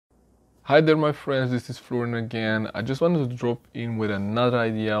Hi there, my friends. This is Florian again. I just wanted to drop in with another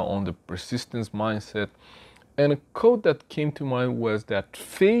idea on the persistence mindset. And a quote that came to mind was that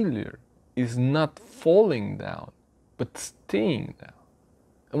failure is not falling down, but staying down.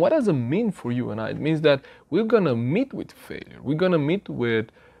 And what does it mean for you and I? It means that we're gonna meet with failure. We're gonna meet with,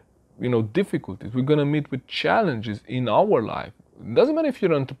 difficulties. We're gonna meet with challenges in our life. It doesn't matter if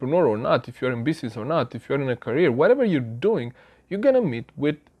you're an entrepreneur or not, if you're in business or not, if you're in a career, whatever you're doing, you're gonna meet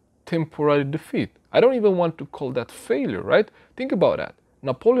with temporary defeat. I don't even want to call that failure, right? Think about that.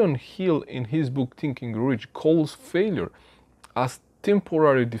 Napoleon Hill, in his book Think and Grow Rich, calls failure as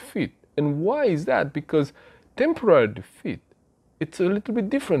temporary defeat. And why is that? Because temporary defeat, it's a little bit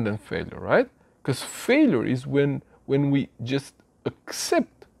different than failure, right? Because failure is when we just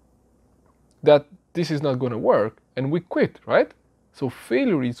accept that this is not going to work and we quit, right? So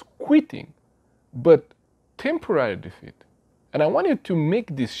failure is quitting, but temporary defeat. And I want you to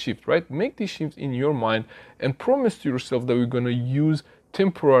make this shift, right? Make this shift in your mind and promise to yourself that we're going to use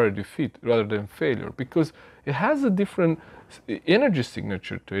temporary defeat rather than failure, because it has a different energy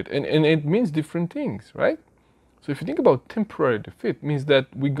signature to it, and it means different things, right? So if you think about temporary defeat, it means that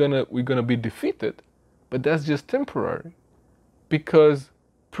we're gonna be defeated, but that's just temporary, because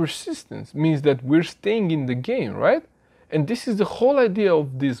persistence means that we're staying in the game, right? And this is the whole idea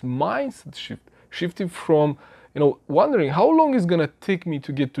of this mindset shift, shifting from wondering how long is gonna take me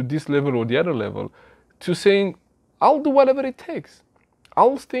to get to this level or the other level, to saying I'll do whatever it takes.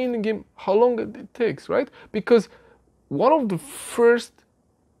 I'll stay in the game how long it takes, right? Because one of the first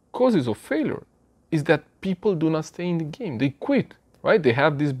causes of failure is that people do not stay in the game. They quit, right? They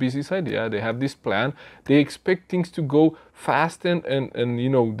have this business idea, they have this plan, they expect things to go fast, and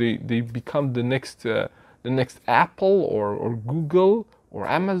they become the next Apple or Google or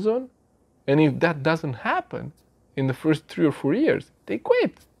Amazon. And if that doesn't happen in the first 3 or 4 years, they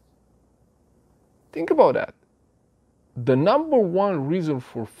quit. Think about that. The number one reason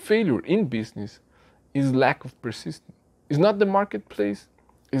for failure in business is lack of persistence. It's not the marketplace,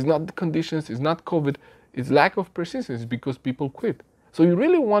 it's not the conditions, it's not COVID, it's lack of persistence because people quit. So you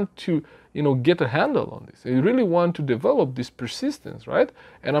really want to, get a handle on this. You really want to develop this persistence, right?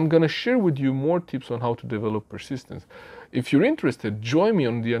 And I'm gonna share with you more tips on how to develop persistence. If you're interested, join me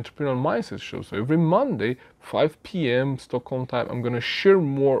on the Entrepreneurial Mindset Show. So every Monday, 5 p.m. Stockholm time, I'm gonna share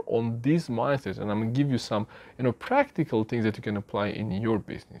more on these mindsets, and I'm gonna give you some, practical things that you can apply in your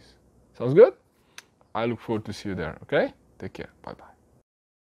business. Sounds good? I look forward to see you there, okay? Take care, bye-bye.